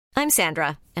I'm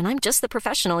Sandra, and I'm just the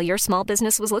professional your small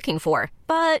business was looking for.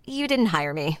 But you didn't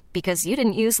hire me because you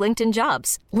didn't use LinkedIn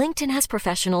Jobs. LinkedIn has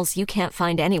professionals you can't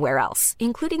find anywhere else,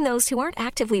 including those who aren't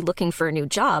actively looking for a new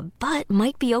job, but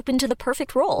might be open to the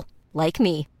perfect role, like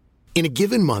me. In a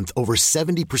given month, over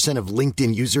 70% of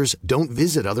LinkedIn users don't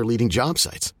visit other leading job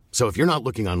sites. So if you're not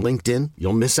looking on LinkedIn,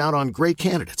 you'll miss out on great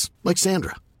candidates like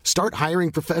Sandra. Start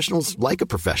hiring professionals like a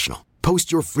professional.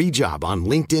 Post your free job on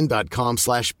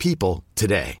linkedin.com/people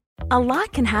today. A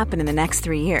lot can happen in the next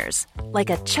 3 years. Like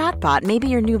a chatbot may be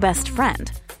your new best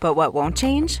friend. But what won't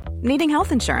change? Needing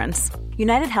health insurance.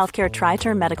 United Healthcare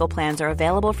Tri-Term Medical Plans are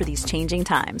available for these changing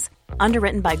times.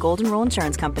 Underwritten by Golden Rule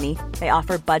Insurance Company, they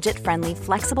offer budget-friendly,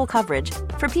 flexible coverage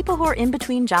for people who are in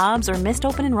between jobs or missed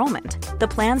open enrollment. The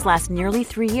plans last nearly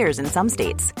 3 years in some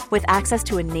states, with access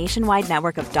to a nationwide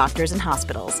network of doctors and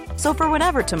hospitals. So for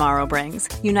whatever tomorrow brings,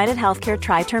 United Healthcare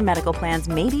Tri-Term Medical Plans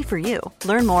may be for you.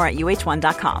 Learn more at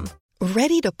uh1.com.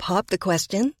 Ready to pop the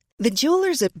question? The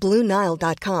jewelers at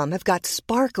BlueNile.com have got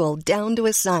sparkle down to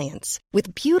a science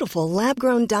with beautiful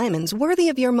lab-grown diamonds worthy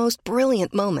of your most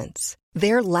brilliant moments.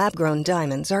 Their lab-grown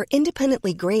diamonds are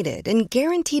independently graded and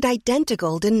guaranteed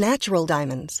identical to natural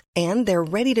diamonds, and they're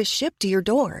ready to ship to your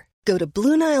door. Go to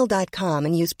BlueNile.com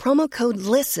and use promo code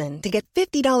LISTEN to get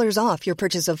 $50 off your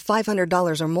purchase of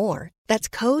 $500 or more. That's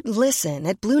code LISTEN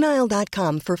at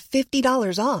BlueNile.com for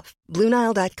 $50 off.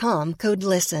 BlueNile.com, code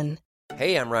LISTEN.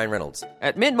 Hey, I'm Ryan Reynolds.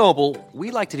 At Mint Mobile,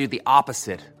 we like to do the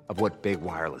opposite of what Big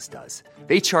Wireless does.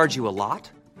 They charge you a lot,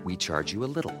 we charge you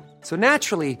a little. So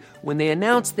naturally, when they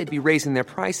announced they'd be raising their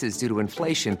prices due to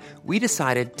inflation, we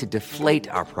decided to deflate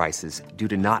our prices due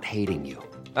to not hating you.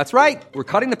 That's right. We're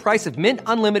cutting the price of Mint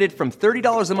Unlimited from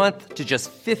 $30 a month to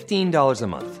just $15 a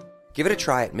month. Give it a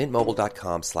try at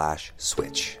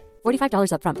mintmobile.com/switch.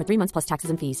 $45 up front for 3 months plus taxes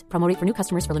and fees. Promo rate for new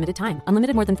customers for limited time.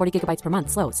 Unlimited more than 40 gigabytes per month.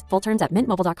 Slows full terms at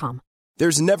mintmobile.com.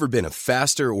 There's never been a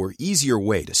faster or easier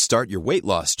way to start your weight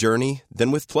loss journey than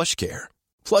with PlushCare.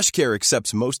 PlushCare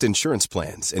accepts most insurance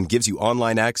plans and gives you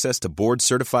online access to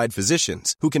board-certified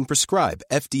physicians who can prescribe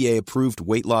FDA-approved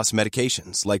weight loss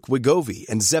medications like Wegovy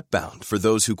and Zepbound for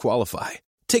those who qualify.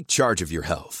 Take charge of your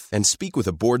health and speak with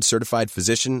a board-certified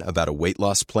physician about a weight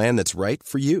loss plan that's right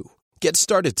for you. Get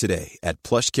started today at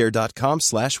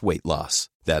plushcare.com/weight loss.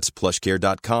 That's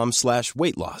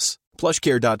plushcare.com/weight loss.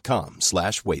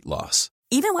 plushcare.com/weight loss.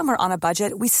 Even when we're on a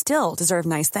budget, we still deserve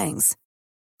nice things.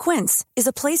 Quince is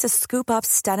a place to scoop up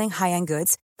stunning high-end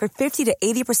goods for 50 to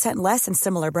 80% less than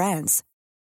similar brands.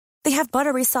 They have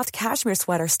buttery soft cashmere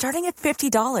sweaters starting at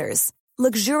 $50,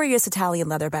 luxurious Italian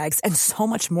leather bags, and so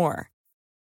much more.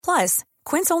 Plus,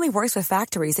 Quince only works with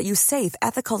factories that use safe,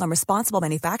 ethical, and responsible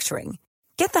manufacturing.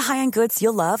 Get the high-end goods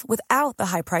you'll love without the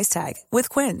high price tag with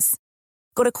Quince.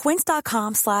 Go to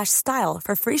quince.com/style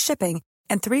for free shipping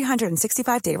and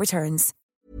 365-day returns.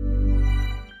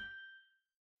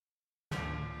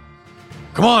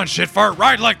 Come on, shitfart,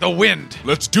 ride like the wind.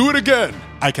 Let's do it again.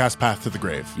 I cast Path to the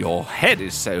Grave. Your head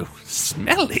is so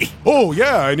smelly. Oh,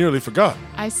 yeah, I nearly forgot.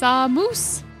 I saw a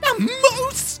moose. A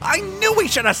moose? I knew we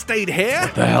should have stayed here.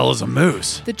 What the hell is a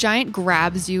moose? The giant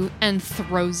grabs you and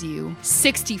throws you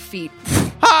 60 feet.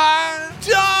 Hi,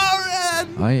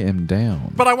 Doran! I am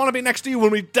down. But I want to be next to you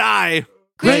when we die.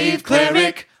 Grave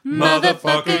cleric,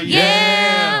 motherfucker,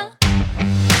 yeah!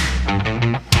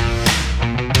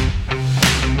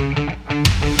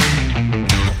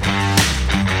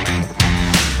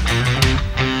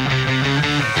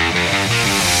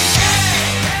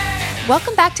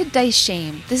 Welcome back to Dice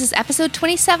Shame. This is episode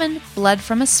 27, Blood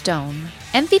from a Stone.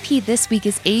 MVP this week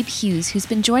is Abe Hughes, who's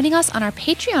been joining us on our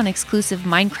Patreon-exclusive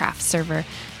Minecraft server.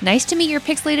 Nice to meet your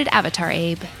pixelated avatar,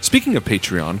 Abe. Speaking of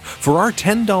Patreon, for our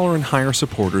 $10 and higher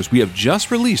supporters, we have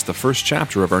just released the first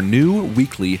chapter of our new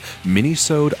weekly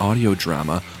mini-sode audio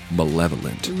drama,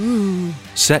 Malevolent. Ooh.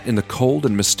 Set in the cold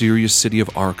and mysterious city of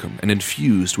Arkham and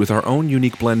infused with our own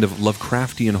unique blend of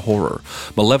Lovecraftian horror,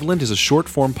 Malevolent is a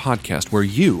short-form podcast where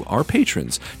you, our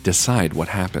patrons, decide what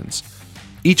happens.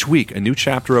 Each week, a new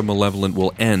chapter of Malevolent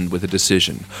will end with a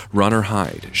decision: run or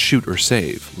hide, shoot or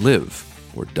save, live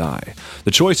or die.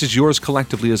 The choice is yours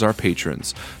collectively as our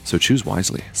patrons, so choose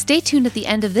wisely. Stay tuned at the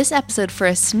end of this episode for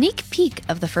a sneak peek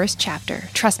of the first chapter.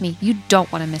 Trust me, you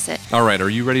don't want to miss it. All right, are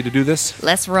you ready to do this?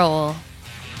 Let's roll.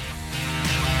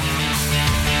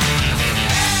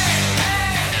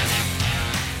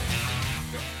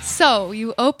 So,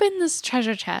 you open this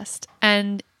treasure chest,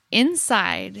 and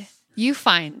inside you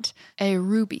find a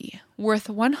ruby worth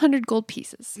 100 gold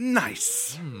pieces.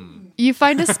 Nice. You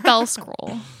find a spell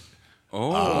scroll.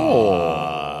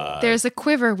 Oh. There's a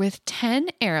quiver with 10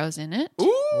 arrows in it.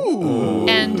 Ooh.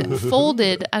 And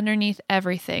folded underneath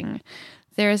everything,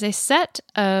 there is a set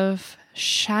of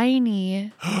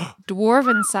shiny,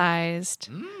 dwarven-sized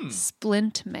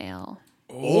splint mail.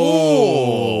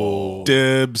 Oh.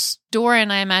 Dibs.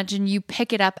 Doran, I imagine you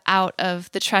pick it up out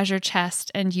of the treasure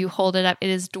chest and you hold it up.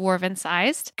 It is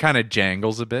dwarven-sized. Kind of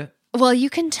jangles a bit. Well, you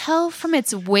can tell from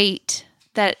its weight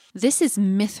that this is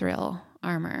mithril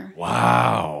armor.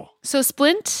 Wow. So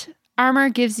splint armor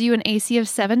gives you an AC of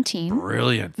 17.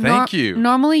 Brilliant. Thank you.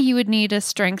 Normally, you would need a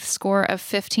strength score of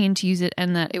 15 to use it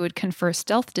and that it would confer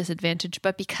stealth disadvantage.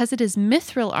 But because it is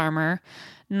mithril armor,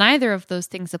 neither of those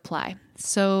things apply.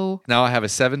 So now I have a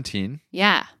 17.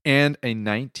 Yeah. And a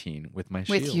 19 with my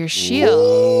shield. With your shield.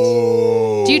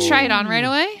 Whoa. Do you try it on right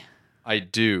away? I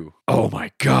do. Oh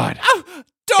my God. Oh,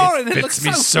 Doran, it fits looks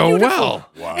me so beautiful. well.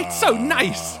 Wow. It's so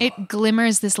nice. It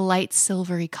glimmers this light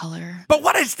silvery color. But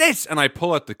what is this? And I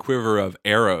pull out the quiver of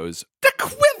arrows. The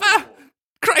quiver!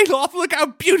 Kraloth, look how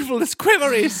beautiful this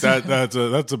quiver is. That's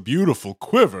a beautiful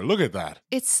quiver. Look at that.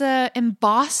 It's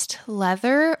embossed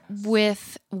leather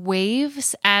with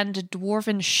waves and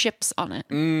dwarven ships on it.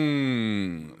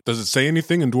 Does it say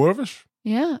anything in Dwarvish?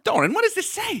 Yeah. Doran, what does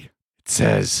this say? It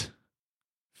says,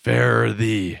 "Fare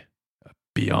thee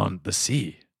beyond the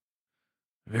sea."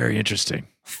 Very interesting.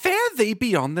 Fare thee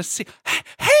beyond the sea.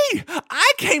 Hey,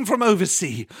 I came from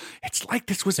overseas. It's like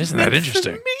this was Isn't meant that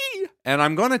interesting? for me. And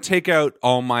I'm going to take out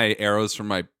all my arrows from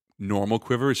my normal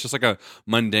quiver. It's just like a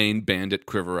mundane bandit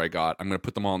quiver I got. I'm going to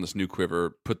put them all in this new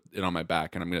quiver, put it on my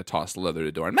back, and I'm going to toss the leather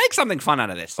to Doran. Make something fun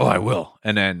out of this. Oh, I will.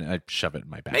 And then I shove it in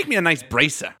my back. Make me a nice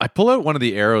bracer. I pull out one of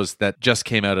the arrows that just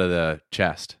came out of the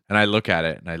chest, and I look at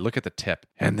it, and I look at the tip.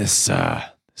 And this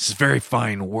is very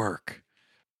fine work.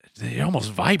 They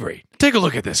almost vibrate. Take a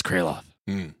look at this, Kraloth.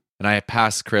 And I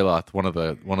pass Kraloth one of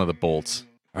the bolts.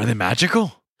 Are they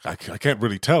magical? I can't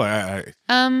really tell.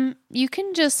 You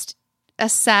can just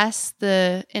assess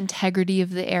the integrity of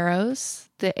the arrows.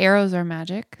 The arrows are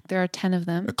magic. There are 10 of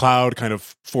them. A cloud kind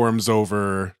of forms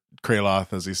over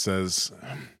Kraloth as he says,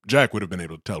 Jack would have been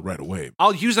able to tell right away.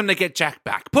 I'll use them to get Jack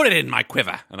back. Put it in my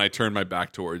quiver. And I turn my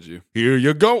back towards you. Here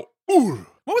you go. Ooh.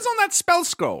 What was on that spell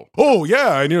scroll? Oh, yeah,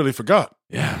 I nearly forgot.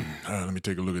 Yeah. Let me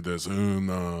take a look at this.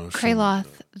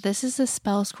 Kraloth, this is a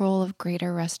spell scroll of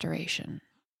greater restoration.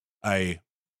 I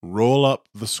roll up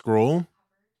the scroll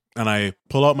and I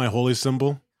pull out my holy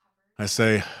symbol. I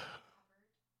say,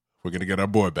 we're going to get our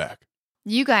boy back.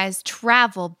 You guys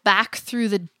travel back through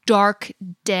the dark,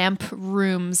 damp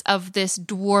rooms of this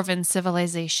dwarven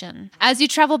civilization. As you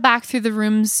travel back through the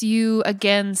rooms, you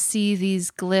again see these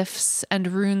glyphs and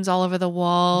runes all over the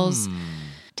walls,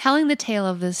 telling the tale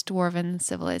of this dwarven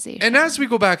civilization. And as we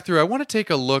go back through, I want to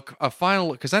take a final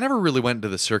look, because I never really went into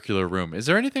the circular room. Is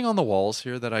there anything on the walls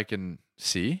here that I can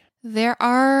see? There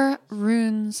are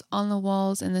runes on the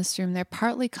walls in this room. They're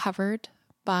partly covered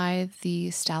by the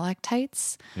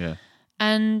stalactites. Yeah.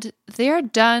 And they're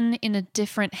done in a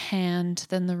different hand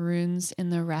than the runes in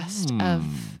the rest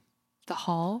of the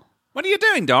hall. What are you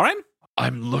doing, Doran?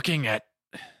 I'm looking at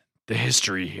the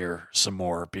history here some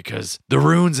more, because the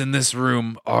runes in this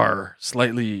room are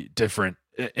slightly different.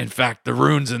 In fact, the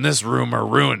runes in this room are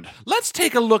ruined. Let's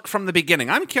take a look from the beginning.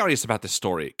 I'm curious about this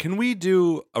story. Can we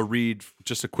do a read,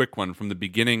 just a quick one, from the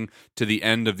beginning to the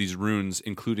end of these runes,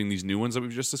 including these new ones that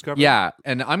we've just discovered? Yeah,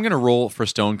 and I'm going to roll for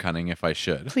stone cunning if I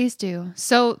should. Please do.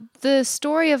 So the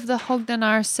story of the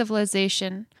Hogdanar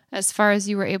civilization, as far as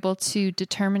you were able to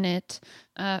determine it,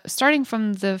 starting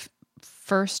from the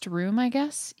first room, I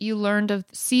guess, you learned of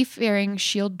seafaring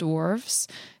shield dwarves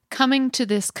coming to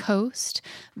this coast,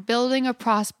 building a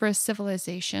prosperous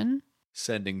civilization.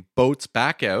 Sending boats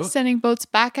back out. Sending boats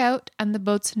back out, and the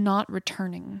boats not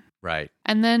returning. Right.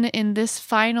 And then in this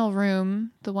final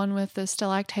room, the one with the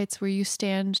stalactites where you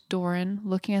stand, Doran,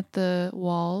 looking at the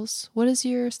walls, what is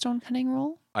your stone cunning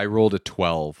roll? I rolled a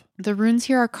 12. The runes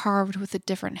here are carved with a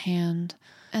different hand,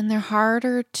 and they're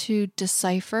harder to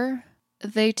decipher.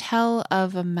 They tell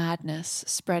of a madness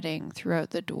spreading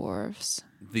throughout the dwarves.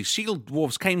 The shield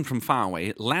dwarves came from far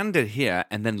away, landed here,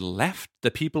 and then left the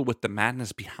people with the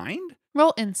madness behind?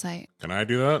 Roll insight. Can I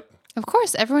do that? Of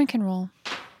course, everyone can roll.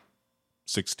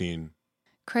 16.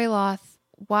 Kraloth,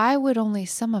 why would only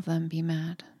some of them be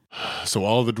mad? So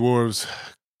all the dwarves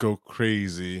go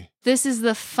crazy. This is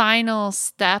the final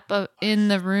step in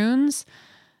the runes.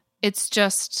 It's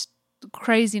just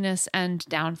craziness and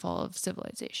downfall of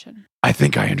civilization. I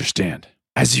think I understand.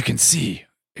 As you can see,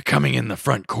 coming in the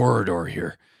front corridor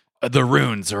here, the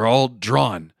runes are all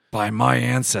drawn by my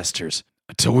ancestors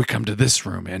until we come to this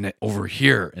room. And over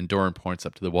here, and Doran points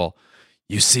up to the wall,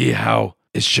 you see how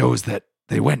it shows that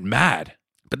they went mad.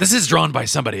 But this is drawn by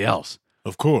somebody else.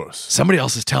 Of course. Somebody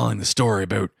else is telling the story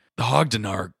about the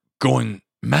Hogdanar going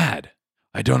mad.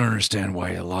 I don't understand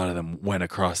why a lot of them went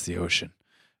across the ocean,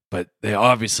 but they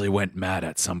obviously went mad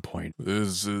at some point.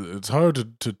 It's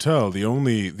hard to tell. The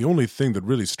only thing that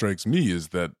really strikes me is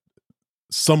that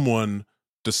someone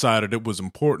decided it was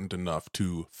important enough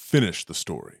to finish the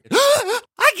story.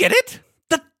 I get it.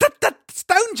 The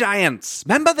stone giants.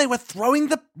 Remember, they were throwing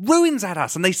the ruins at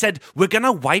us, and they said, we're going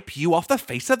to wipe you off the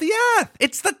face of the earth.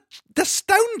 It's the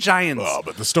stone giants. Oh,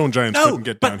 but the stone giants couldn't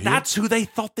get down here. But that's who they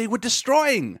thought they were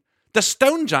destroying. The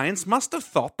stone giants must have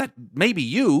thought that maybe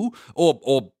you,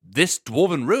 or this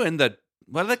dwarven ruin that,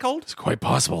 what are they called? It's quite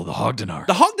possible, the Hogdenar.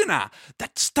 The Hogdenar.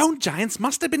 That stone giants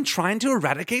must have been trying to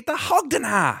eradicate the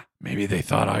Hogdenar. Maybe they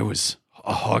thought I was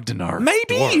a Hogdenar.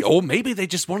 Maybe. dwarf. Or maybe they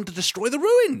just wanted to destroy the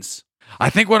ruins. I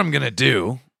think what I'm going to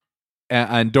do...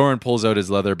 And Doran pulls out his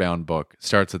leather-bound book,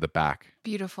 starts at the back.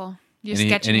 Beautiful. You're and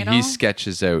sketching it all? he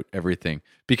sketches out everything.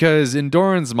 Because in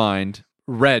Doran's mind,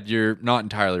 Red, you're not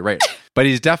entirely right. But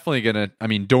he's definitely going to... I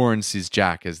mean, Doran sees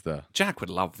Jack as the... Jack would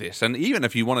love this. And even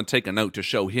if you want to take a note to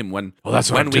show him when that's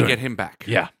what when I'm we doing. get him back.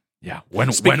 Yeah. When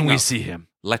we see him.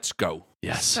 Let's go.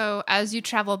 Yes. So as you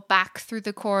travel back through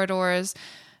the corridors,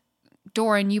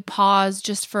 Doran, you pause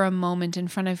just for a moment in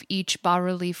front of each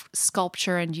bas-relief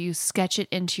sculpture and you sketch it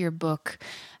into your book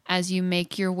as you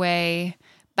make your way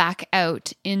back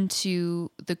out into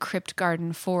the Crypt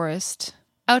Garden Forest,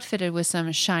 outfitted with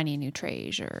some shiny new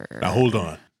treasure. Now hold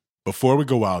on. Before we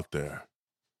go out there,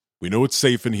 we know it's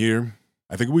safe in here.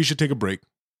 I think we should take a break.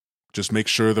 Just make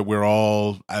sure that we're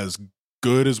all as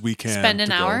good as we can. Spend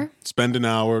an hour? Spend an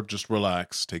hour, just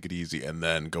relax, take it easy, and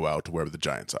then go out to wherever the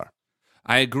giants are.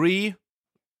 I agree.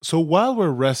 So while we're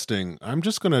resting, I'm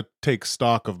just going to take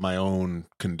stock of my own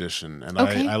condition. And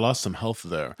Okay. I lost some health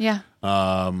there. Yeah.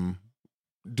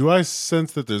 Do I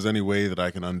sense that there's any way that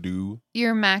I can undo?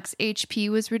 Your max HP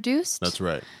was reduced. That's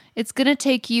right. It's going to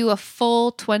take you a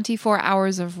full 24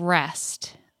 hours of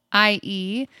rest,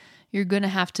 i.e., you're going to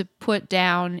have to put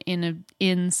down in a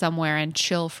inn somewhere and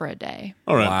chill for a day.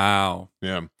 All right. Wow.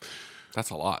 Yeah. That's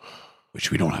a lot. Which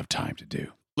we don't have time to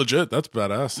do. Legit. That's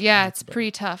badass. Yeah, it's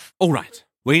pretty tough. All right.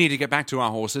 We need to get back to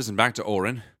our horses and back to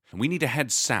Orin. And we need to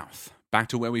head south, back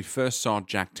to where we first saw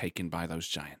Jack taken by those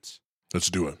giants. Let's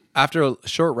do it. After a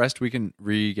short rest, we can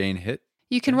regain hit.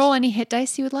 You can roll any hit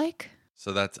dice you would like.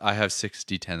 So I have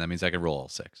 6d10. That means I can roll all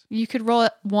 6. You could roll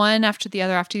it one after the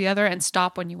other, and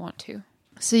stop when you want to.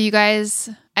 So you guys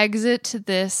exit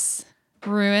this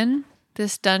ruin,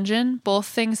 this dungeon, both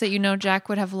things that you know Jack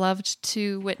would have loved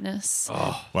to witness.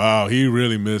 Oh, Wow, he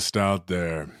really missed out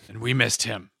there. and we missed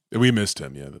him. We missed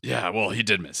him, yeah. Yeah, well, he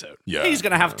did miss out. Yeah. He's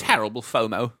going to have terrible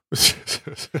FOMO.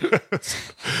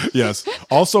 Yes.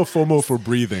 Also FOMO for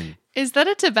breathing. Is that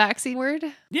a Tabaxi word?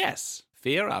 Yes.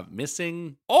 Fear of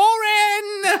missing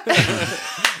Orin!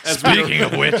 Speaking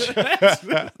of which,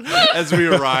 As we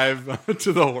arrive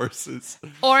to the horses.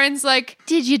 Orin's like,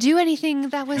 did you do anything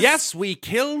that was... Yes, we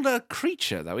killed a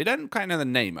creature that we don't quite know the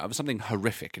name of, something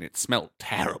horrific, and it smelled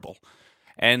terrible.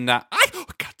 And I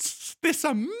got this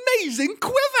amazing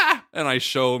quiver! And I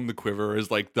show him the quiver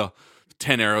as like the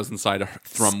 10 arrows inside a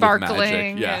thrum with magic.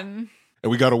 Sparkling. Yeah. And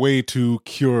And we got a way to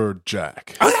cure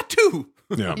Jack. Oh, that too!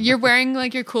 Yeah. you're wearing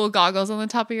like your cool goggles on the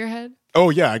top of your head.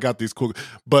 Oh yeah, I got these cool.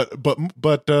 But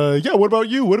yeah. What about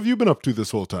you? What have you been up to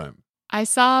this whole time? I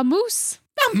saw a moose.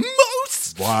 A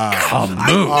moose! Wow. I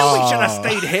knew we should have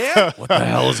stayed here. what the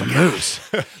hell is a moose?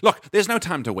 Look, there's no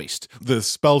time to waste. The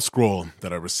spell scroll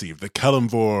that I received, that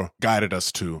Kelemvor guided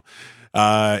us to,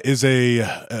 is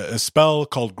a spell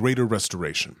called Greater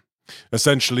Restoration.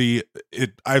 Essentially,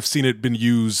 I've seen it been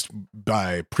used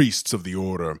by priests of the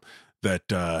order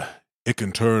that it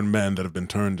can turn men that have been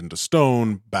turned into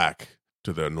stone back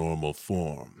to their normal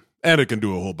form. And it can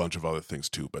do a whole bunch of other things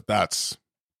too, but that's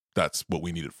what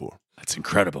we need it for. That's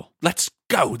incredible. Let's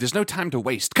go. There's no time to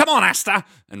waste. Come on, Asta.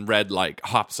 And Red,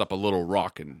 hops up a little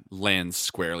rock and lands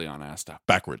squarely on Asta.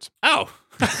 Backwards. Oh,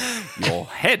 your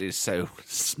head is so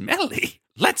smelly.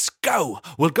 Let's go.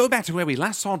 We'll go back to where we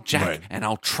last saw Jack, Right. and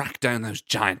I'll track down those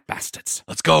giant bastards.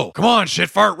 Let's go. Come on,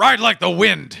 shitfart. Ride like the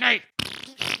wind.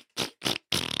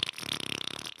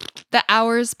 The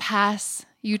hours pass.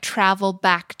 You travel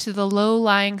back to the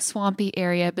low-lying swampy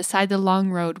area beside the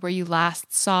long road where you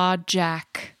last saw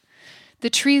Jack. The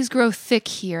trees grow thick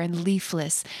here and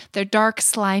leafless. Their dark,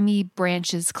 slimy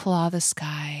branches claw the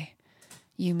sky.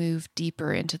 You move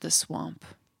deeper into the swamp.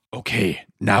 Okay,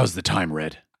 now's the time,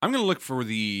 Red. I'm going to look for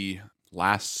the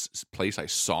last place I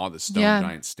saw the stone Yeah.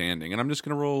 giant standing, and I'm just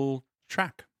going to roll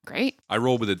track. Great. I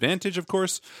roll with advantage, of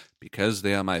course, because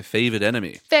they are my favorite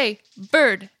enemy. Faye,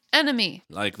 bird, enemy.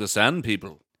 Like the sand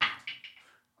people.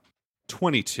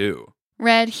 22.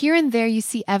 Red, here and there you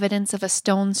see evidence of a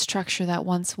stone structure that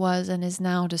once was and is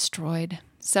now destroyed.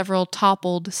 Several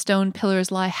toppled stone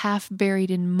pillars lie half buried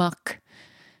in muck.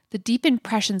 The deep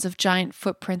impressions of giant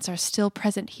footprints are still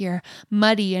present here,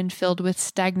 muddy and filled with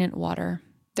stagnant water.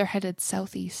 They're headed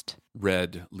southeast.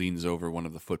 Red leans over one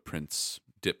of the footprints,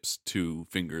 dips 2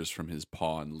 fingers from his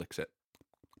paw and licks it.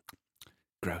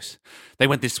 Gross. They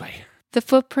went this way. The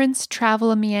footprints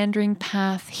travel a meandering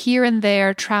path, here and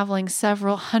there traveling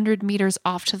several hundred meters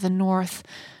off to the north,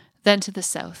 then to the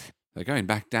south. They're going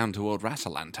back down toward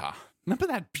Rassalantar. Remember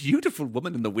that beautiful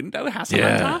woman in the window,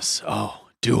 Rassalantar? Yes. Oh,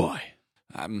 do I?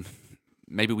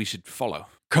 Maybe we should follow.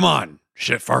 Come on,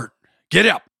 shitfart. Get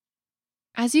up.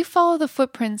 As you follow the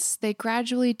footprints, they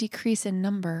gradually decrease in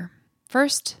number.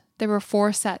 First, there were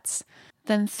 4 sets,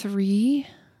 then 3,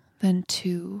 then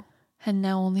 2, and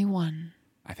now only 1.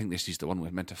 I think this is the one we're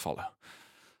meant to follow.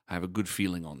 I have a good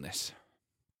feeling on this.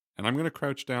 And I'm going to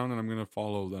crouch down and I'm going to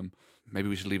follow them. Maybe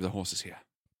we should leave the horses here.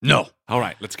 No. All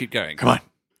right, let's keep going. Come on.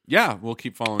 Yeah, we'll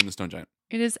keep following the stone giant.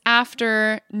 It is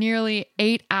after nearly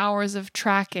 8 hours of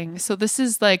tracking, so this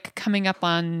is like coming up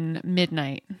on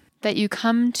midnight, that you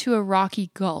come to a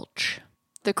rocky gulch.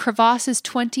 The crevasse is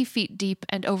 20 feet deep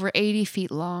and over 80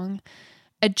 feet long,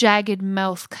 a jagged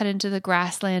mouth cut into the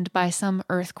grassland by some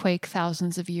earthquake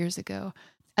thousands of years ago.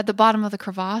 At the bottom of the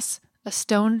crevasse, a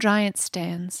stone giant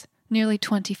stands, nearly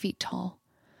 20 feet tall.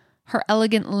 Her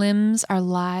elegant limbs are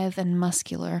lithe and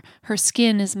muscular. Her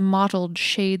skin is mottled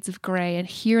shades of gray, and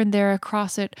here and there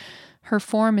across it, her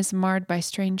form is marred by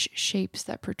strange shapes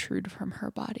that protrude from her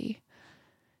body.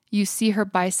 You see her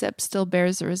bicep still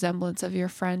bears the resemblance of your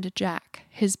friend Jack,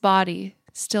 his body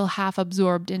still half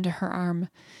absorbed into her arm.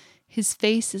 His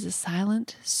face is a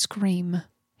silent scream.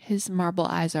 His marble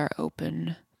eyes are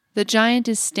open. The giant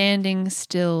is standing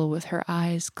still with her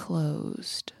eyes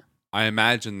closed. I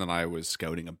imagine that I was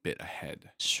scouting a bit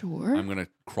ahead. Sure. I'm going to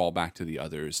crawl back to the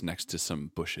others next to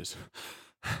some bushes.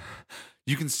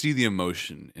 You can see the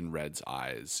emotion in Red's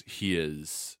eyes. He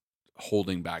is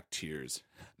holding back tears.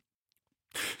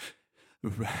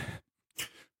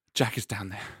 Jack is down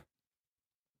there.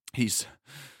 He's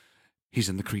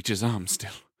in the creature's arms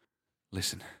still.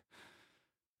 Listen,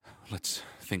 let's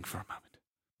think for a moment.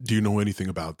 Do you know anything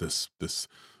about this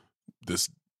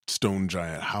stone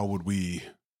giant? How would we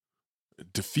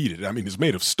defeat it? I mean, it's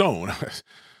made of stone.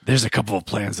 There's a couple of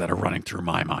plans that are running through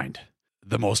my mind.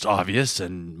 The most obvious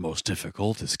and most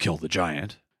difficult is kill the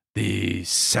giant. The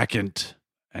second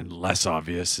and less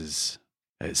obvious is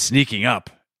sneaking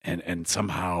up and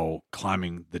somehow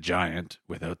climbing the giant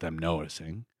without them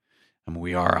noticing. I mean,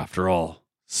 we are, after all,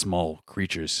 small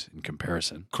creatures in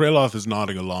comparison. Kraloth is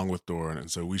nodding along with Doran, and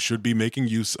so we should be making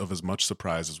use of as much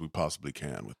surprise as we possibly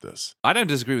can with this. I don't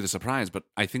disagree with the surprise, but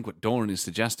I think what Doran is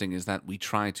suggesting is that we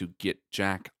try to get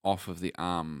Jack off of the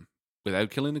arm without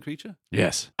killing the creature?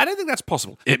 Yes. I don't think that's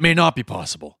possible. It may not be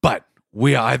possible, but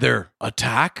we either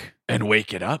attack and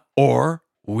wake it up, or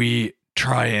we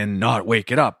try and not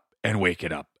wake it up and wake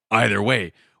it up. Either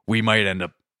way, we might end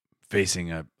up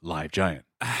facing a live giant.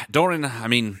 Doran, I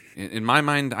mean, in my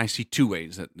mind, I see 2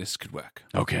 ways that this could work.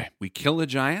 Okay. We kill the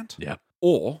giant, Yeah.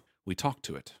 or we talk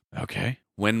to it. Okay.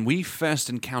 When we first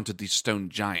encountered these stone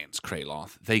giants,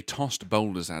 Kraloth, they tossed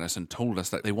boulders at us and told us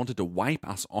that they wanted to wipe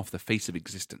us off the face of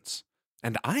existence.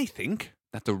 And I think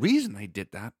that the reason they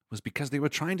did that was because they were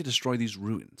trying to destroy these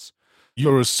ruins.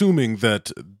 You're assuming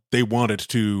that they wanted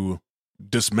to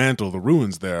dismantle the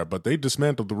ruins there, but they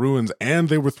dismantled the ruins and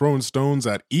they were throwing stones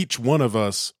at each one of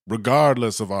us,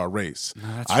 regardless of our race.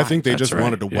 No, I think they That's just right,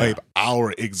 wanted to wipe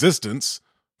our existence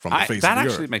from the face that of the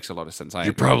actually earth. makes a lot of sense. I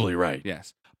You're agree. probably right.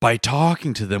 Yes. By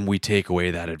talking to them, we take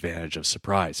away that advantage of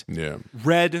surprise. Yeah.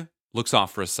 Red looks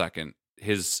off for a second.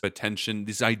 His attention,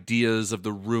 these ideas of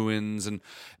the ruins, and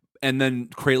then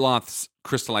Kraloth's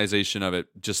crystallization of it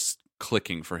just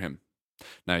clicking for him.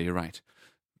 No, you're right.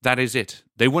 That is it.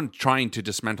 They weren't trying to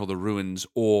dismantle the ruins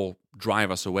or drive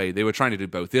us away. They were trying to do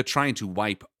both. They're trying to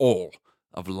wipe all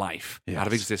of life out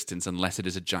of existence unless it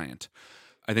is a giant.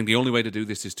 I think the only way to do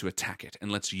this is to attack it,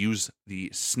 and let's use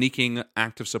the sneaking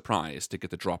act of surprise to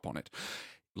get the drop on it.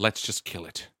 Let's just kill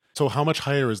it. So how much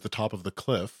higher is the top of the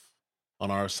cliff on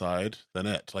our side than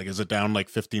it? Like, is it down like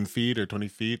 15 feet or 20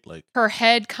 feet? Like, Her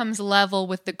head comes level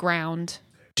with the ground.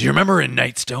 Do you remember in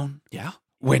Nightstone? Yeah?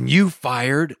 When you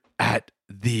fired at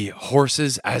the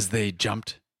horses as they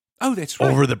jumped Oh, that's right.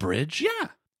 over the bridge? Yeah.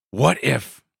 What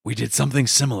if we did something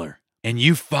similar and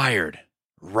you fired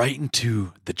right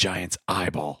into the giant's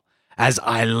eyeball as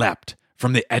I leapt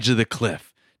from the edge of the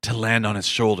cliff to land on his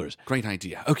shoulders? Great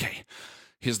idea. Okay,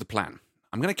 here's the plan.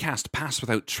 I'm going to cast Pass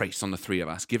Without Trace on the three of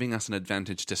us, giving us an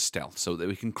advantage to stealth so that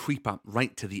we can creep up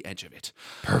right to the edge of it.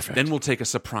 Perfect. Then we'll take a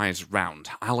surprise round.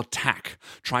 I'll attack,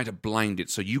 try to blind it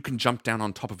so you can jump down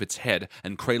on top of its head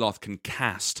and Kraloth can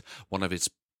cast one of its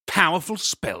powerful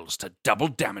spells to double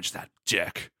damage that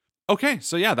jerk. Okay,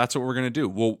 so yeah, that's what we're going to do.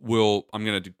 I'm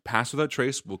going to do Pass Without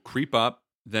Trace. We'll creep up.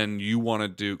 Then you want to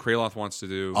do, Kraloth wants to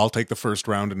do. I'll take the first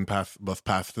round in Path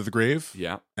to the Grave.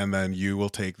 Yeah. And then you will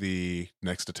take the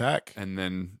next attack. And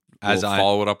then As we'll I-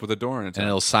 follow it up with a Doran attack.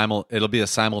 And it'll be a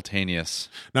simultaneous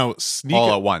Now, sneak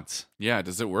all at once. Yeah,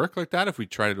 does it work like that if we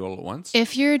try to do it all at once?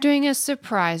 If you're doing a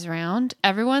surprise round,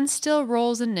 everyone still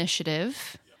rolls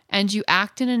initiative and you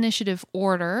act in initiative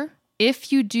order.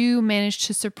 If you do manage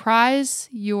to surprise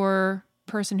your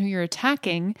person who you're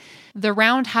attacking, the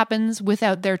round happens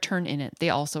without their turn in it. They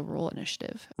also roll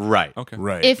initiative. Right. Okay.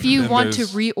 Right. If you Then want to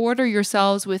there's- reorder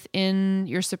yourselves within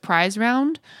your surprise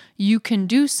round, you can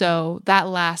do so. That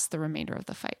lasts the remainder of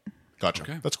the fight. Gotcha.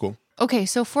 Okay. That's cool. Okay,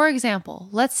 so for example,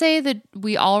 let's say that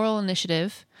we all roll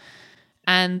initiative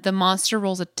and the monster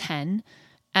rolls a 10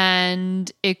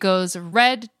 and it goes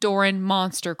Red, Doran,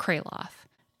 Monster, Kraloth.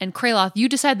 And Kraloth, you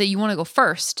decide that you want to go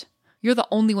first. You're the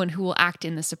only one who will act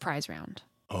in the surprise round.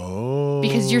 Oh.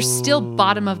 Because you're still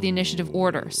bottom of the initiative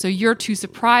order. So your 2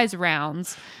 surprise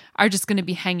rounds are just going to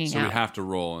be hanging So out. we have to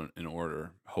roll in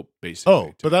order, basically.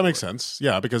 Oh, but that makes sense.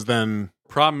 Yeah, because then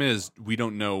Problem is, we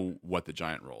don't know what the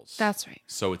giant rolls. That's right.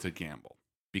 So it's a gamble.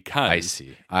 Because I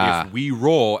see. if we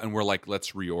roll and we're like,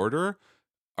 let's reorder,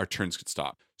 our turns could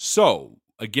stop. So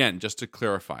again, just to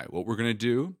clarify, what we're going to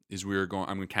do is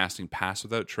I'm casting Pass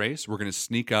Without Trace. We're going to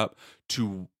sneak up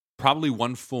to probably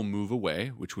one full move away,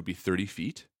 which would be 30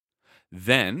 feet.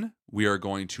 Then we are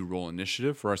going to roll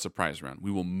initiative for our surprise round.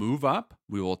 We will move up.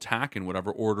 We will attack in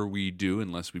whatever order we do,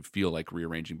 unless we feel like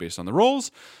rearranging based on the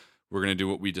rolls. We're going to do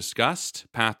what we discussed: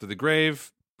 Path to the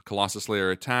Grave, Colossus Slayer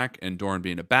attack, and Doran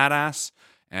being a badass,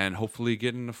 and hopefully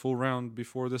getting a full round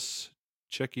before this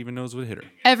chick even knows what hit her.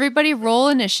 Everybody roll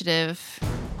initiative.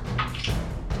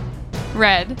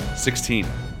 Red, 16.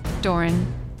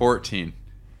 Doran, 14.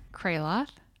 Kraloth.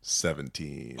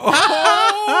 17.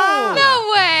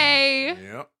 No way!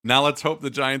 Yep. Now let's hope the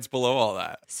giant's below all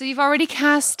that. So you've already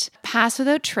cast Pass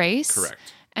Without Trace. Correct.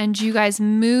 And you guys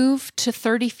move to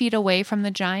 30 feet away from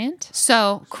the giant.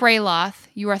 So, Kraloth,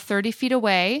 you are 30 feet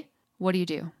away. What do you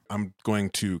do? I'm going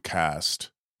to cast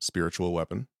Spiritual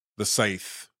Weapon. The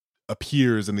scythe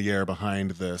appears in the air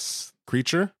behind this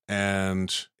creature,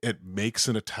 and it makes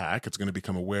an attack. It's going to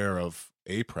become aware of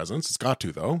a presence. It's got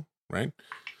to, though, right?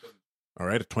 All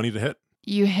right, a 20 to hit.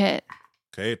 You hit.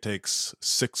 Okay, it takes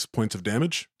 6 points of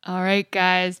damage. All right,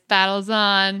 guys, battle's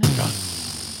on.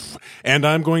 And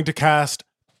I'm going to cast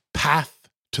Path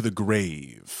to the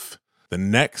Grave. The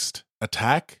next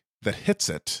attack that hits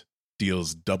it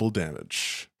deals double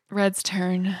damage. Red's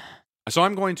turn. So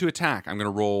I'm going to attack. I'm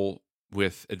going to roll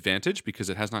with advantage because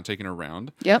it has not taken a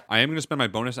round. Yep. I am going to spend my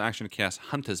bonus action to cast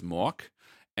Hunter's Mark,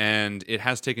 and it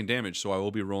has taken damage, so I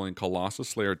will be rolling Colossus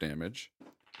Slayer damage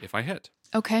if I hit.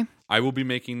 Okay. I will be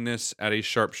making this at a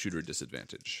sharpshooter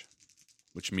disadvantage,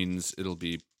 which means it'll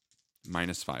be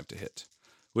 -5 to hit.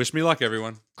 Wish me luck,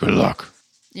 everyone. Good luck.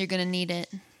 You're going to need it.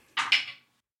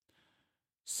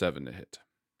 7 to hit.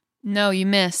 No, you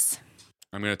miss.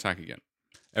 I'm going to attack again.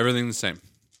 Everything the same.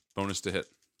 Bonus to hit.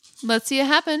 Let's see it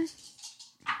happen.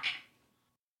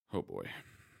 Oh boy.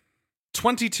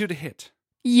 22 to hit.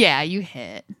 Yeah, you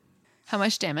hit. How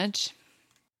much damage?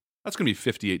 That's going to be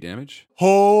 58 damage.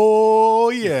 Oh,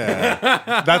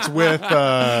 yeah. That's with...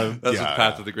 That's with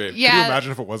Path to the Grave. Yeah. Can you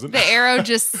imagine if it wasn't? The arrow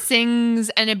just sings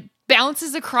and it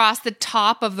bounces across the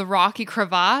top of the rocky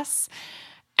crevasse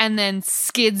and then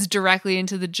skids directly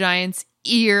into the giant's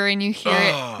ear, and you hear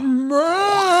it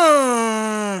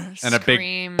And a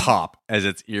scream. big pop as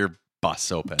its ear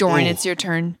busts open. Doran, it's your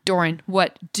turn. Doran,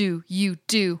 what do you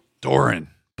do? Doran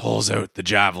pulls out the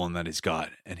javelin that he's got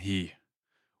and he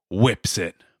whips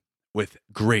it with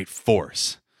great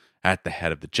force at the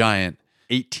head of the giant.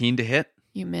 18 to hit.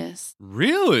 You miss.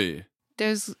 Really?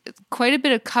 There's quite a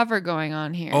bit of cover going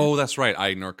on here. Oh, that's right. I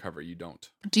ignore cover. You don't.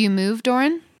 Do you move,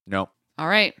 Doran? No. All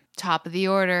right. Top of the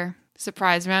order.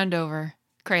 Surprise round over.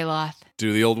 Kraloth.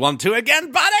 Do the old 1-2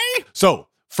 again, buddy! So,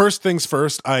 first things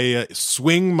first, I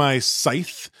swing my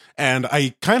scythe, and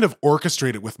I kind of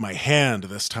orchestrate it with my hand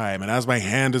this time. And as my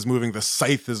hand is moving, the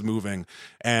scythe is moving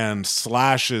and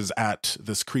slashes at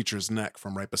this creature's neck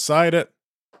from right beside it.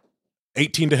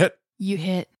 18 to hit. You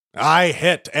hit. I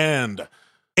hit, and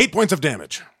 8 points of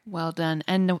damage. Well done.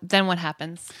 And then what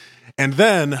happens? And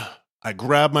then I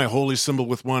grab my holy symbol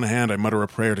with one hand, I mutter a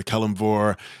prayer to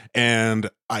Kelemvor, and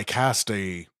I cast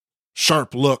a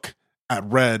sharp look at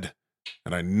Red,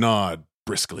 and I nod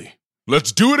briskly.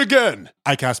 Let's do it again!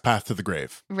 I cast Path to the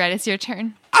Grave. Red, it's your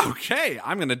turn. Okay,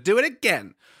 I'm going to do it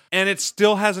again. And it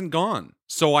still hasn't gone.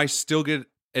 So I still get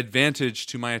advantage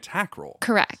to my attack roll.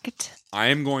 Correct. I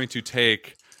am going to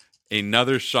take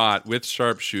another shot with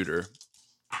sharpshooter.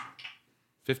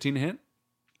 15 hit?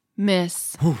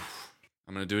 Miss. I'm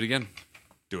going to do it again.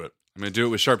 Do it. I'm going to do it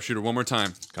with sharpshooter one more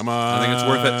time. Come on. I think it's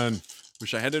worth it.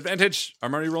 Wish I had advantage.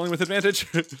 I'm already rolling with advantage.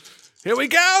 Here we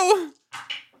go.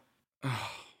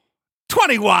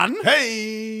 21.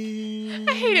 Hey!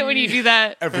 I hate it when you do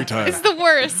that. Every time. It's the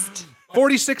worst.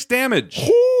 46 damage.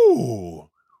 Ooh.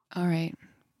 All right.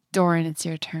 Doran, it's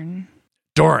your turn.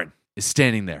 Doran is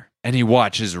standing there and he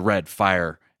watches Red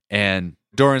fire. And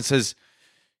Doran says,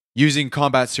 using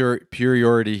combat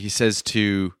superiority, he says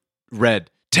to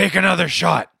Red, take another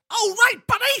shot. All right,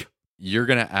 buddy. You're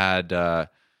going to add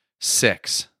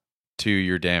 6 to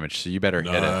your damage, so you better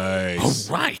hit it. Nice.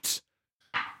 All right.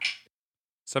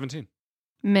 17.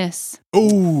 Miss.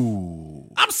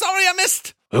 Ooh. I'm sorry I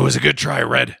missed. It was a good try,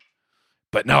 Red.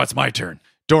 But now it's my turn.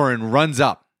 Doran runs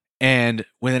up and,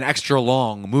 with an extra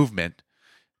long movement,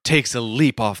 takes a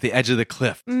leap off the edge of the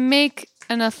cliff. Make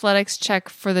an athletics check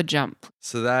for the jump.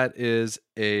 So that is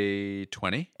a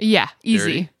 20. Yeah,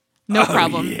 easy. 30. No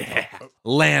problem. Yeah.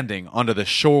 Landing onto the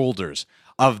shoulders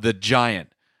of the giant,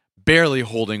 barely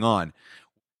holding on.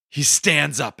 He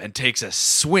stands up and takes a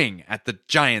swing at the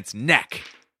giant's neck.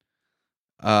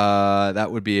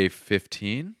 That would be a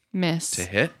 15 Miss. to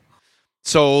hit.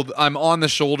 So I'm on the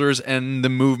shoulders, and the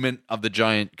movement of the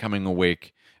giant coming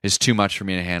awake is too much for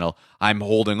me to handle. I'm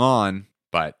holding on,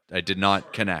 but I did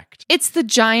not connect. It's the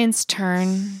giant's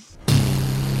turn.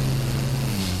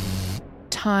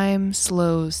 Time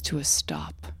slows to a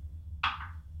stop.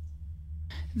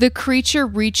 The creature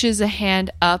reaches a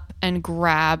hand up and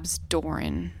grabs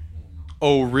Doran.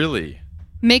 Oh, really?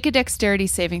 Make a dexterity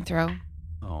saving throw.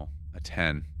 Oh, a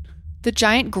 10. The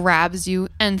giant grabs you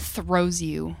and throws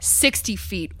you 60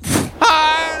 feet.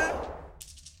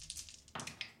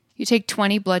 You take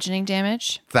 20 bludgeoning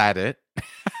damage. That it?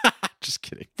 Just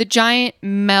kidding. The giant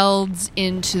melds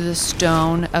into the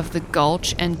stone of the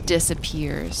gulch and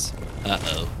disappears.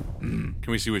 Uh-oh. Can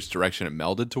we see which direction it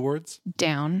melded towards?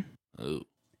 Down. Oh.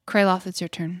 Kraloth, it's your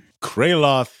turn.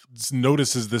 Kraloth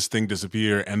notices this thing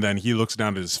disappear, and then he looks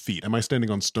down at his feet. Am I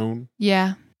standing on stone?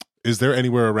 Yeah. Is there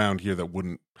anywhere around here that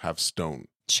wouldn't have stone?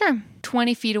 Sure.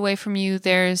 20 feet away from you,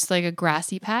 there's like a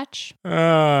grassy patch.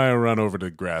 I run over to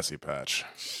grassy patch.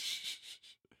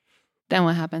 Then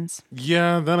what happens?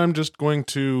 Yeah, then I'm just going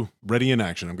to ready in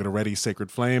action. I'm going to ready Sacred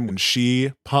Flame. When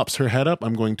she pops her head up,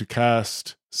 I'm going to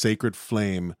cast Sacred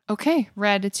Flame. Okay,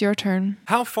 Red, it's your turn.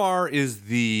 How far is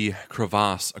the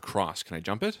crevasse across? Can I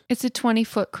jump it? It's a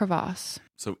 20-foot crevasse.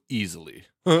 So easily.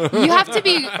 You have to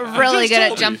be really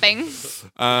good at jumping.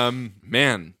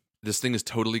 Man, this thing is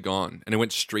totally gone. And it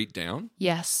went straight down?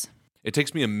 Yes. It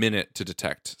takes me a minute to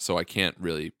detect, so I can't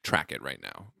really track it right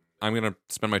now. I'm going to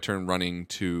spend my turn running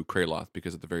to Kraloth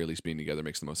because at the very least being together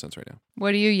makes the most sense right now.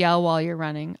 What do you yell while you're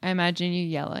running? I imagine you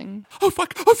yelling. Oh,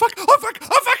 fuck! Oh, fuck! Oh, fuck!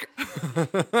 Oh,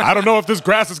 fuck! I don't know if this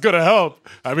grass is going to help.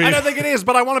 I don't think it is,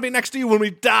 but I want to be next to you when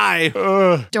we die.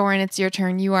 Doran, it's your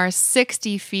turn. You are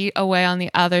 60 feet away on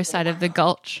the other side of the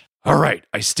gulch. All right,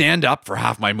 I stand up for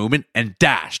half my movement and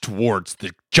dash towards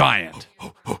the giant.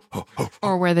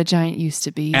 Or where the giant used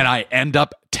to be. And I end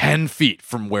up 10 feet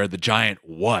from where the giant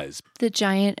was. The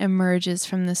giant emerges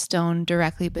from the stone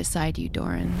directly beside you,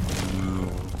 Doran.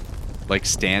 Like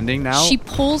standing now? She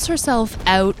pulls herself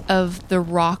out of the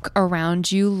rock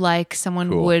around you like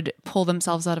someone would pull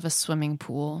themselves out of a swimming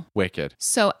pool. Wicked.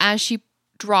 So as she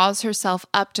draws herself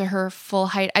up to her full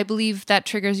height, I believe that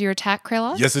triggers your attack,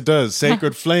 Kraloth? Yes, it does.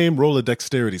 Sacred Flame, roll a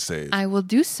dexterity save. I will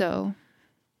do so.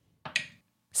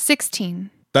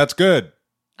 16. That's good.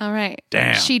 All right.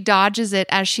 Damn. She dodges it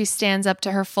as she stands up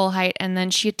to her full height, and then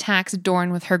she attacks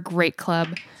Doran with her great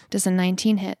club. Does a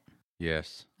 19 hit?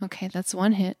 Yes. Okay, that's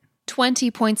one hit. 20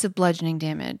 points of bludgeoning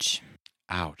damage.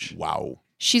 Ouch. Wow.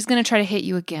 She's going to try to hit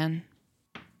you again.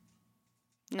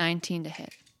 19 to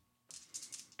hit.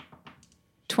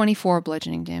 24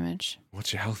 bludgeoning damage.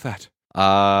 What's your health at?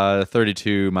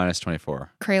 32 minus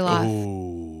 24.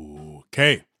 Kraloth,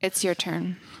 Okay. it's your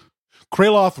turn.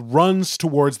 Kraloth runs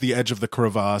towards the edge of the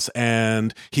crevasse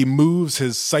and he moves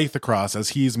his scythe across as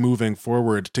he's moving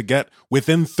forward to get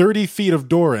within 30 feet of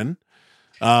Doran.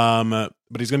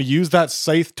 But he's going to use that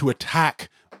scythe to attack.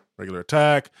 Regular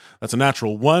attack. That's a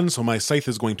natural 1, so my scythe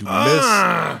is going to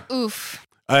miss. Oof.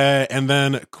 And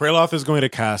then Kraloth is going to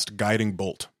cast Guiding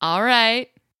Bolt. All right.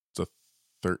 It's a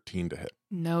 13 to hit.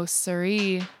 No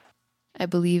siree. I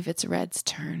believe it's Red's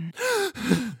turn.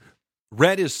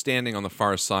 Red is standing on the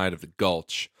far side of the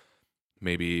gulch,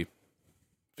 maybe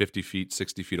 50 feet,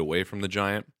 60 feet away from the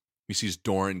giant. He sees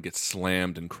Doran get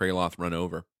slammed and Kraloth run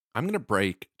over. I'm going to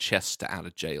break Chester out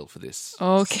of jail for this.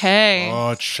 Okay.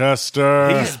 Oh,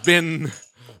 Chester. He's been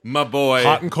my boy.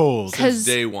 Hot and cold. Since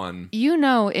day one. You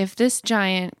know, if this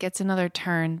giant gets another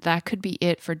turn, that could be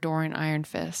it for Doran Iron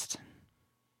Fist.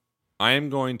 I am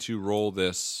going to roll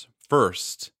this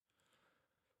first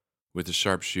with the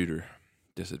sharpshooter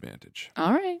disadvantage.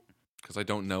 All right. Because I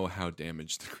don't know how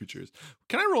damaged the creature is.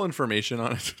 Can I roll information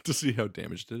on it to see how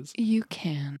damaged it is? You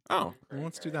can. Oh, well,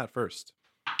 let's do that first.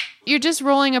 You're just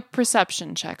rolling a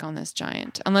perception check on this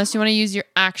giant, unless you want to use your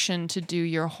action to do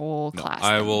your whole class.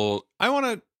 I will. I want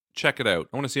to check it out.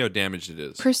 I want to see how damaged it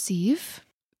is. Perceive.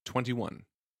 21.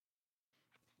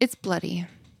 It's bloody.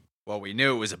 Well, we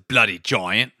knew it was a bloody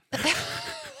giant.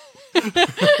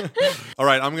 All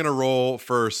right, I'm going to roll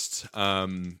first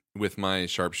with my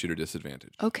sharpshooter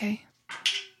disadvantage. Okay.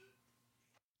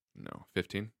 No,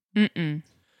 15. Mm-mm. And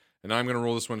now I'm going to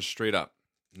roll this one straight up.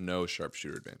 No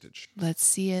sharpshooter advantage. Let's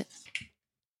see it.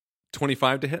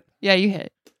 25 to hit. Yeah, you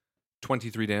hit.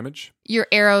 23 damage. Your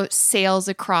arrow sails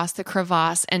across the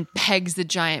crevasse and pegs the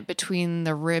giant between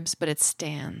the ribs, but it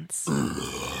stands,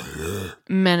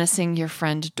 menacing your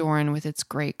friend Doran with its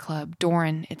great club.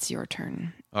 Doran, it's your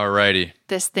turn. Alrighty.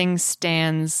 This thing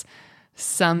stands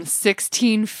some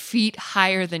 16 feet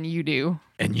higher than you do.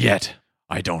 And yet,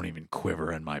 I don't even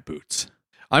quiver in my boots.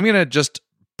 I'm going to just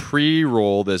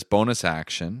pre-roll this bonus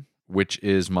action, which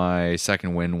is my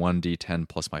second win, 1d10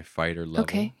 plus my fighter level.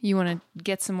 Okay, you want to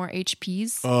get some more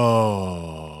HPs?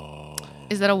 Oh.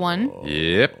 Is that a 1?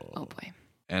 Yep. Oh boy.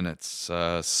 And it's,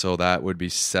 so that would be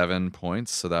 7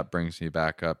 points. So that brings me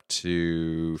back up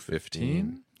to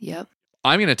 15. Yep.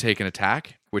 I'm going to take an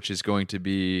attack, which is going to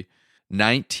be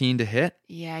 19 to hit.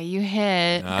 Yeah, you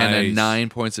hit. And then 9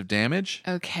 points of damage.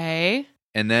 Okay.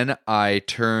 And then I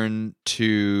turn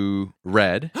to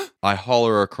Red. I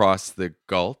holler across the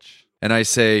gulch. And I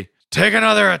say, take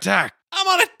another attack. I'm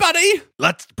on it, buddy.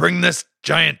 Let's bring this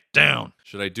giant down.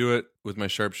 Should I do it with my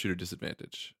sharpshooter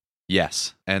disadvantage?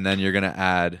 Yes. And then you're going to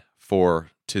add 4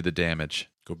 to the damage.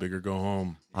 Go big or go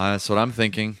home. That's what I'm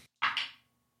thinking.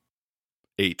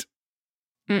 8.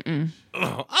 Mm-mm.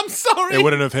 Oh, I'm sorry. It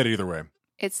wouldn't have hit either way.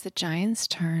 It's the giant's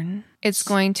turn. It's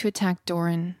going to attack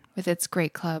Doran with its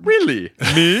great club. Really?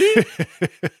 Me?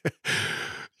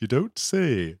 You don't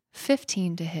say.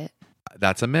 15 to hit.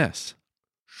 That's a miss.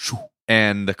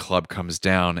 And the club comes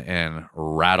down and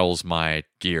rattles my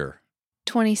gear.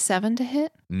 27 to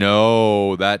hit.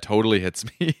 No, that totally hits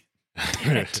me.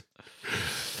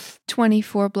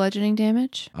 24 bludgeoning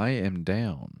damage. I am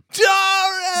down.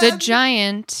 The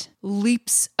giant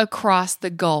leaps across the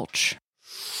gulch.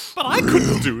 But I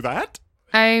couldn't do that.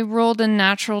 I rolled a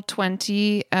natural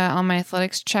 20 on my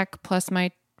athletics check, plus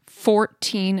my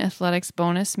 14 athletics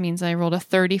bonus means I rolled a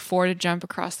 34 to jump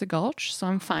across the gulch, so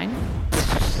I'm fine.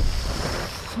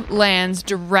 Lands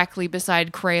directly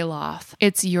beside Kraloth.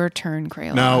 It's your turn,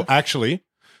 Kraloth. Now, actually,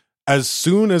 as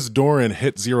soon as Doran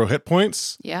hit 0 hit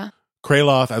points, Yeah.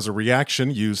 Kraloth, as a reaction,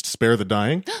 used Spare the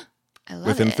Dying. I love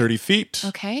Within it. 30 feet,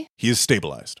 Okay. he is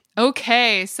stabilized.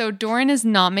 Okay, so Doran is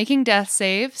not making death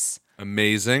saves.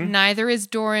 Amazing. Neither is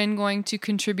Doran going to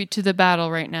contribute to the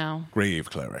battle right now. Grave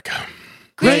Cleric.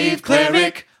 Grave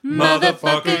Cleric,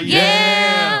 motherfucker,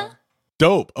 yeah!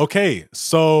 Dope. Okay,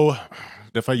 so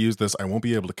if I use this, I won't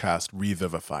be able to cast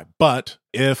Revivify. But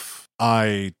if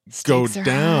I go Stakes are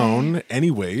down high.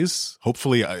 anyways,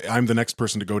 hopefully I'm the next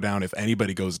person to go down if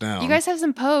anybody goes down. You guys have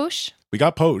some posh. We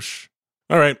got Posh.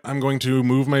 All right, I'm going to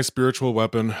move my spiritual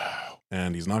weapon,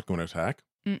 and he's not going to attack.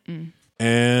 Mm-mm.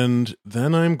 And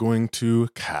then I'm going to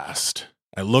cast.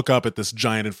 I look up at this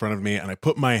giant in front of me, and I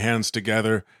put my hands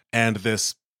together, and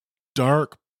this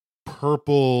dark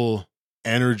purple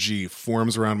energy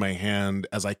forms around my hand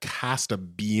as I cast a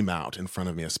beam out in front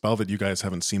of me, a spell that you guys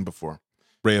haven't seen before.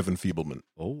 Ray of Enfeeblement.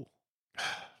 Oh.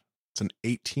 It's an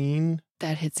 18.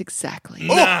 That hits exactly.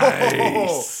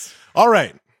 Nice. All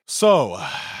right. So,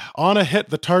 on a hit,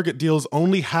 the target deals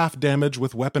only half damage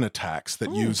with weapon attacks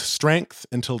that use strength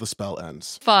until the spell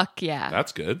ends. Fuck yeah.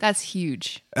 That's good. That's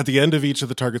huge. At the end of each of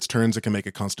the target's turns, it can make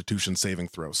a Constitution saving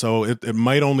throw. So it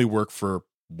might only work for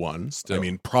one. Still. I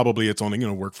mean, probably it's only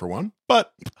going to work for one.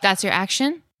 But That's your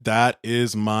action? that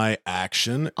is my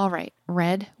action. All right.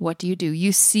 Red, what do?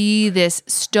 You see this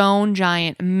stone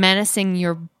giant menacing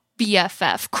your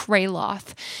BFF,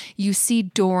 Kraloth. You see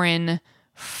Doran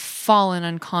fallen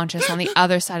unconscious on the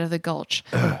other side of the gulch.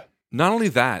 Not only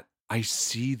that, I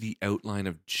see the outline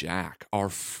of Jack, our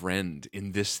friend,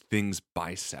 in this thing's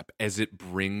bicep as it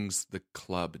brings the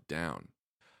club down.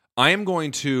 I am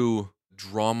going to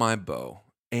draw my bow,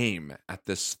 aim at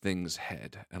this thing's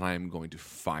head, and I am going to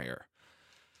fire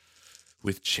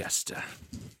with Chester.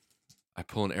 I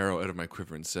pull an arrow out of my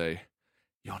quiver and say,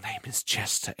 "Your name is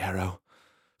Chester, arrow.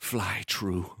 Fly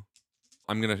true."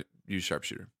 I'm going to use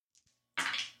sharpshooter.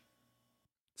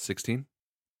 16?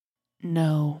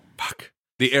 No. Fuck.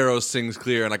 The arrow sings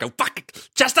clear, and I go, "Fuck,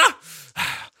 Chester!"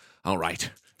 All right,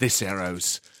 this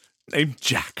arrow's named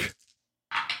Jack.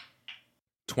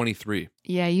 23.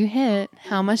 Yeah, you hit.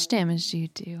 How much damage do you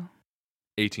do?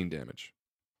 18 damage.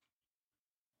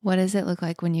 What does it look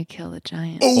like when you kill the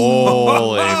giant?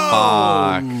 Holy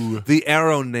fuck. The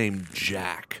arrow named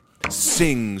Jack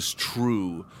sings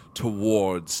true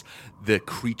towards the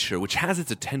creature, which has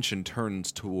its attention turned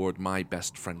toward my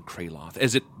best friend Kraloth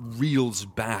as it reels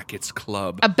back its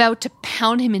club. About to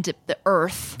pound him into the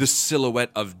earth. The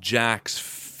silhouette of Jack's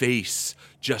face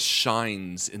just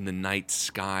shines in the night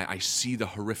sky. I see the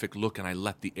horrific look and I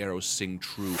let the arrow sing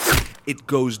true. It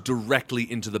goes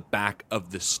directly into the back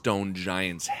of the stone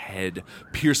giant's head,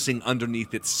 piercing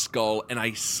underneath its skull, and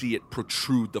I see it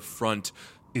protrude the front.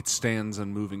 It stands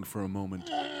unmoving for a moment,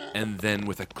 and then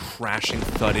with a crashing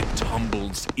thud, it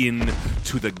tumbles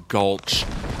into the gulch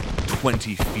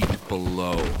 20 feet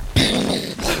below.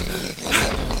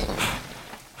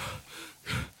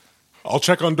 I'll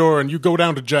check on Doran. You go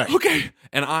down to Jack. Okay.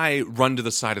 And I run to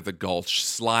the side of the gulch,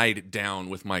 slide down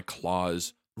with my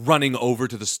claws, running over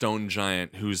to the stone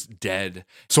giant who's dead.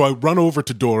 So I run over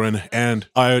to Doran, and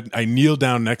I kneel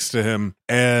down next to him,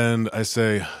 and I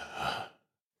say,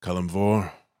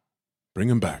 "Kalimvor, bring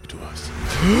him back to us."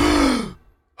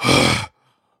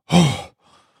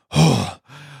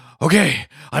 Okay,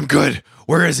 I'm good.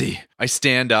 Where is he? I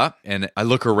stand up and I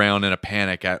look around in a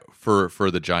panic for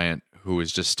the giant who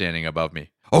is just standing above me.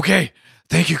 Okay,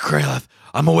 thank you, Kraloth.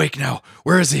 I'm awake now.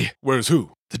 Where is he? Where's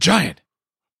who? The giant.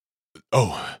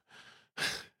 Oh,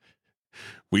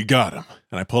 we got him.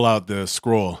 And I pull out the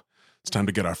scroll. It's time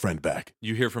to get our friend back.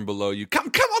 You hear from below you, come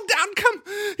on down, come.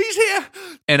 He's here.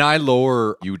 And I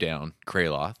lower you down,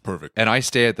 Kraloth. Perfect. And I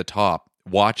stay at the top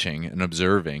watching and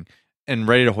observing and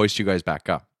ready to hoist you guys back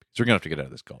up. So we're going to have to get out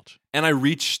of this gulch. And I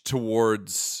reach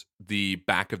towards the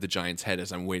back of the giant's head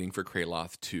as I'm waiting for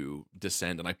Kraloth to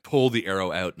descend, and I pull the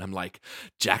arrow out, and I'm like,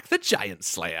 "Jack the Giant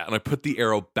Slayer," and I put the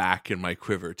arrow back in my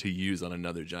quiver to use on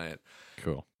another giant.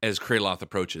 Cool. As Kraloth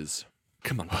approaches,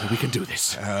 "Come on, buddy, we can do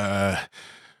this."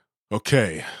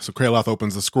 Okay. So Kraloth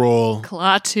opens the scroll.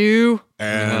 Klaatu.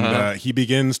 And he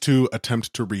begins to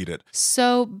attempt to read it.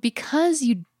 So because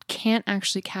you can't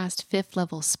actually cast 5th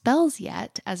level spells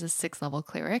yet as a 6th level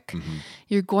cleric,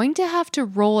 you're going to have to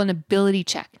roll an ability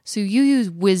check. So you use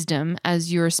wisdom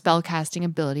as your spellcasting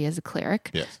ability as a cleric.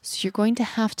 Yes. So you're going to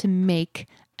have to make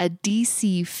a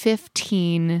DC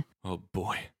 15 Oh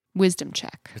boy. wisdom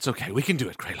check. It's okay, we can do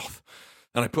it, Kraloth.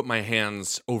 And I put my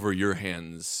hands over your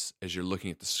hands as you're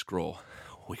looking at the scroll.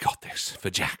 We got this for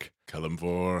Jack.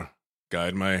 Kalimvor,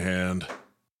 guide my hand.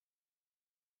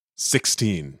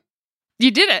 16.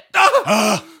 You did it.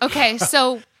 Okay,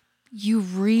 so you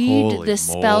read Holy the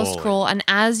spell moly. scroll, and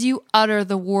as you utter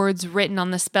the words written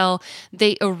on the spell,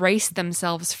 they erase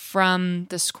themselves from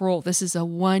the scroll. This is a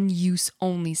one-use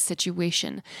only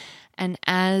situation. And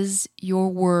as your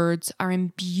words are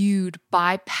imbued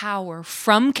by power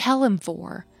from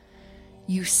Kalimvor,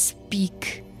 you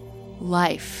speak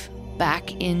life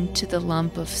back into the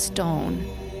lump of stone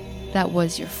that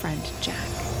was your friend Jack.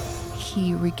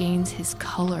 He regains his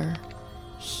color.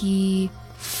 He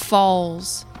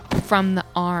falls from the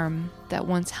arm that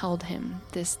once held him,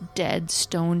 this dead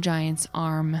stone giant's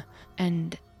arm.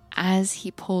 And as he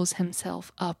pulls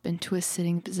himself up into a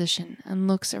sitting position and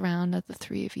looks around at the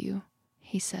three of you,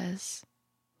 he says,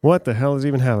 "What the hell is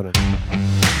even happening?"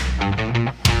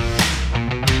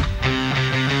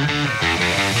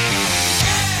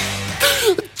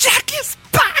 Jack is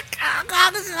back! Oh,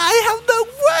 God, I have no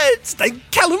words! Thank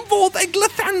Kalimvor, thank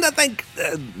Lathander, thank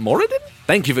Moradin?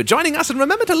 Thank you for joining us, and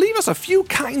remember to leave us a few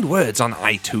kind words on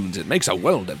iTunes. It makes a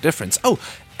world of difference. Oh,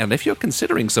 and if you're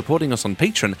considering supporting us on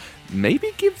Patreon,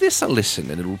 maybe give this a listen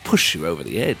and it'll push you over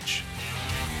the edge.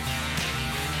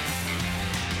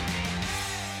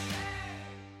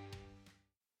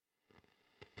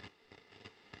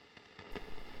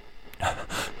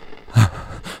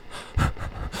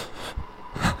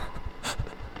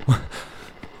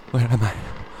 Where am I?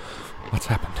 What's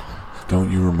happened?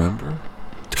 Don't you remember?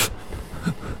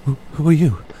 Who are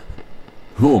you?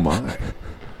 Who am I?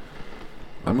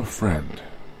 I'm a friend.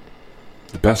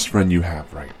 The best friend you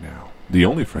have right now. The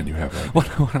only friend you have right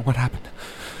now. What happened?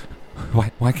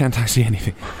 Why can't I see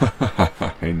anything?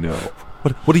 I know.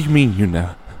 What do you mean you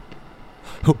know?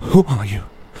 Who are you?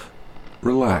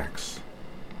 Relax.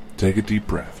 Take a deep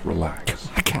breath. Relax.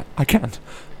 I can't.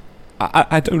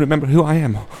 I don't remember who I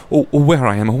am, or where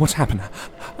I am, or what's happened.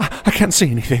 I can't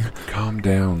see anything. Calm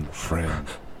down, friend.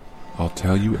 I'll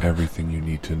tell you everything you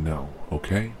need to know,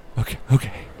 okay?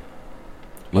 Okay.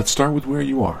 Let's start with where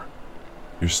you are.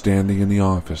 You're standing in the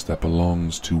office that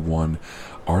belongs to one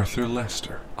Arthur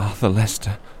Lester. Arthur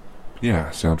Lester? Yeah,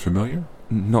 sound familiar?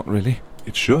 Not really.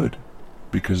 It should,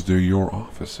 because they're your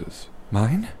offices.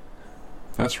 Mine?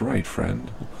 That's right, friend.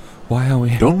 Why are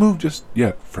we... Don't move just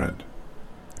yet, friend.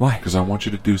 Why? Because I want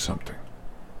you to do something.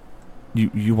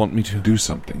 You want me to... Do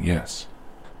something, yes.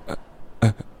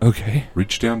 Okay.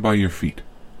 Reach down by your feet.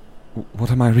 What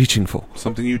am I reaching for?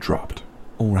 Something you dropped.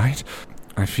 All right.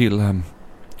 I feel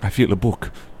a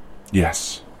book.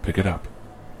 Yes. Pick it up.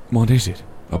 What is it?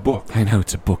 A book. I know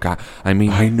it's a book. I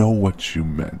mean... I know what you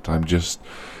meant. I'm just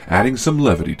adding some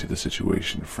levity to the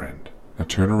situation, friend. Now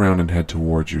turn around and head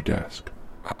towards your desk.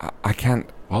 I can't...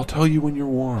 I'll tell you when you're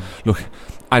warm. Look,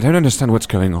 I don't understand what's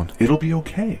going on. It'll be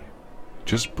okay.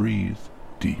 Just breathe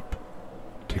deep.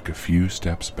 Take a few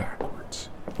steps backwards.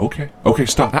 Okay,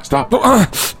 stop.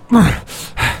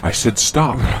 I said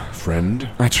stop, friend.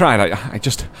 I tried.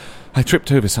 I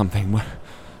tripped over something.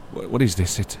 What is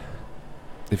this? It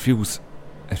feels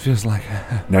like...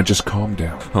 Now just calm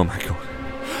down. Oh my god.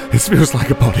 It feels like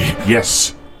a body.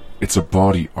 Yes, it's a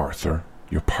body, Arthur.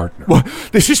 Your partner. What?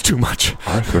 This is too much.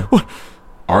 Arthur. What?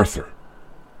 Arthur,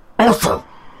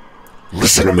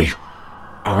 listen to me.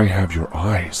 I have your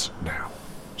eyes now,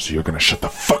 so you're gonna shut the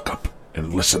fuck up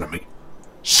and listen to me.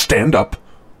 Stand up,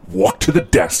 walk to the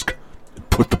desk, and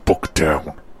put the book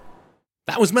down.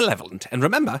 That was Malevolent, and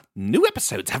remember, new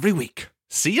episodes every week.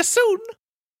 See you soon!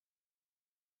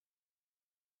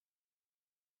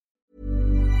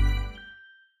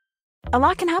 A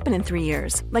lot can happen in 3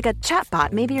 years, like a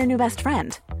chatbot may be your new best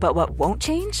friend. But what won't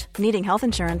change? Needing health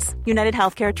insurance. United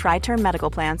Healthcare Tri-Term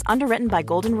Medical Plans, underwritten by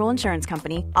Golden Rule Insurance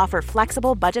Company, offer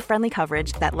flexible, budget-friendly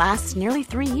coverage that lasts nearly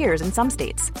 3 years in some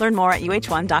states. Learn more at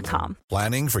uh1.com.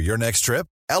 Planning for your next trip?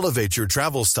 Elevate your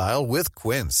travel style with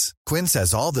Quince. Quince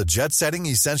has all the jet-setting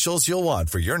essentials you'll want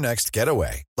for your next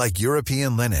getaway, like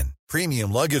European linen,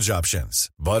 premium luggage options,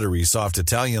 buttery soft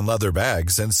Italian leather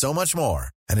bags, and so much more.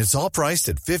 And it's all priced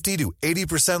at 50 to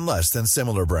 80% less than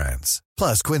similar brands.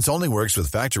 Plus, Quince only works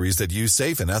with factories that use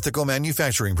safe and ethical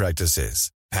manufacturing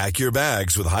practices. Pack your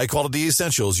bags with high-quality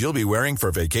essentials you'll be wearing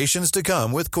for vacations to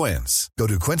come with Quince. Go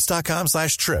to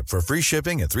quince.com/trip for free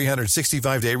shipping and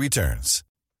 365-day returns.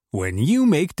 When you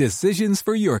make decisions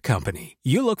for your company,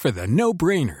 you look for the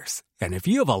no-brainers. And if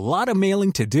you have a lot of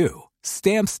mailing to do,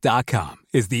 Stamps.com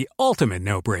is the ultimate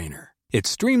no-brainer. It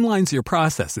streamlines your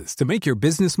processes to make your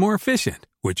business more efficient,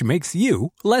 which makes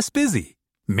you less busy.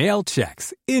 Mail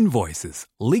checks, invoices,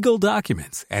 legal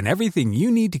documents, and everything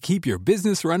you need to keep your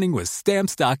business running with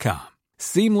Stamps.com.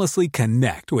 Seamlessly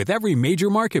connect with every major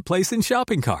marketplace and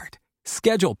shopping cart.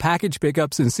 Schedule package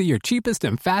pickups and see your cheapest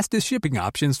and fastest shipping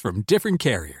options from different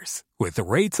carriers, with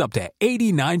rates up to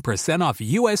 89% off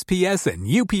USPS and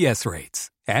UPS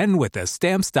rates. And with the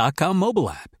Stamps.com mobile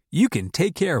app, you can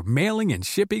take care of mailing and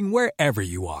shipping wherever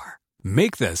you are.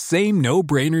 Make the same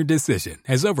no-brainer decision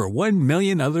as over 1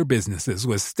 million other businesses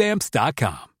with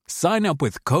Stamps.com. Sign up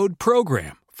with code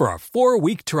PROGRAM for a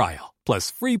 4-week trial,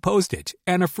 plus free postage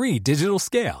and a free digital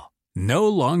scale. No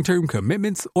long-term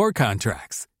commitments or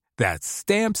contracts. That's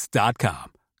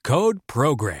Stamps.com. Code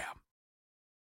PROGRAM.